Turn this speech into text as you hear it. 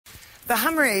The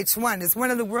Hummer H1 is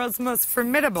one of the world's most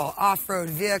formidable off-road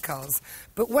vehicles.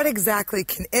 But what exactly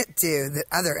can it do that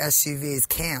other SUVs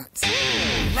can't?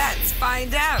 Let's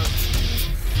find out.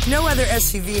 No other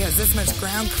SUV has this much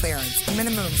ground clearance, a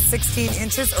minimum of 16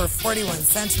 inches or 41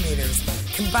 centimeters.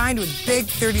 Combined with big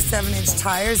 37-inch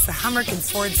tires, the Hummer can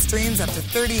ford streams up to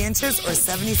 30 inches or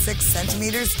 76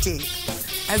 centimeters deep.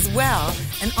 As well,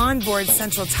 an onboard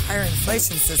central tire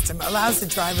inflation system allows the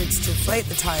driver to deflate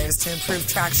the tires to improve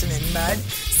traction in mud,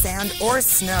 sand, or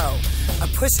snow. A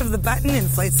push of the button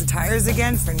inflates the tires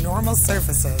again for normal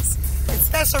surfaces. Its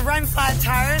special run-flat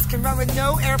tires can run with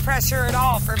no air pressure at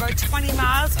all for about 20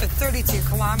 miles or 32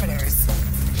 kilometers.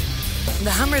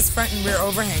 The Hummer's front and rear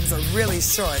overhangs are really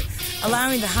short,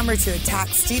 allowing the Hummer to attack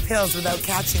steep hills without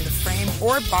catching the frame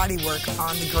or bodywork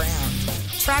on the ground.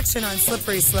 Traction on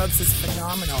slippery slopes is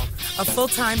phenomenal. A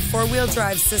full-time four-wheel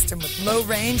drive system with low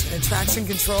range and a traction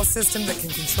control system that can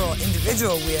control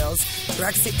individual wheels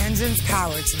directs the engine's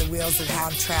power to the wheels that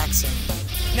have traction.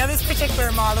 Now, this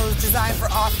particular model is designed for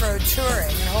off-road touring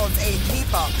and holds 8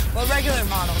 people, while regular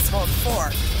models hold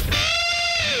 4.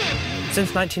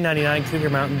 Since 1999, Cougar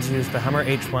Mountains used the Hummer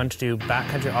H1 to do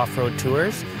backcountry off-road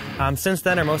tours. Since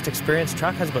then, our most experienced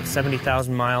truck has about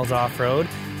 70,000 miles off-road,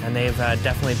 and they've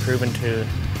definitely proven to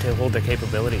hold their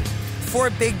capabilities. 4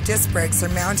 big disc brakes are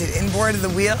mounted inboard of the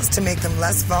wheels to make them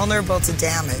less vulnerable to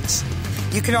damage.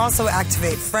 You can also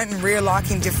activate front and rear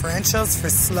locking differentials for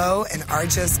slow and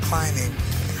arduous climbing.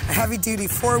 A heavy-duty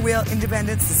 4-wheel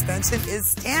independent suspension is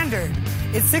standard.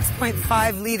 Its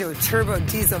 6.5-liter turbo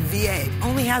diesel V8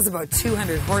 only has about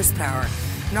 200 horsepower.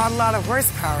 Not a lot of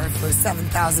horsepower for a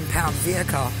 7,000-pound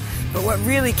vehicle. But what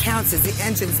really counts is the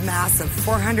engine's massive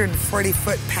 440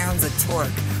 foot-pounds of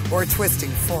torque, or twisting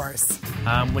force.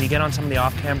 When you get on some of the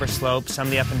off-camber slopes, some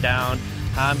of the up and down,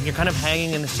 you're kind of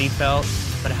hanging in the seatbelt,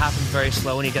 but it happens very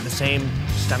slow and you get the same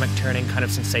stomach-turning kind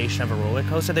of sensation of a roller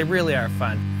coaster. They really are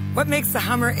fun. What makes the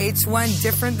Hummer H1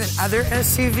 different than other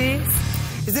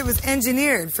SUVs is it was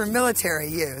engineered for military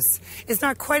use. It's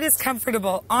not quite as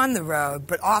comfortable on the road,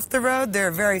 but off the road, there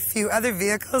are very few other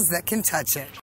vehicles that can touch it.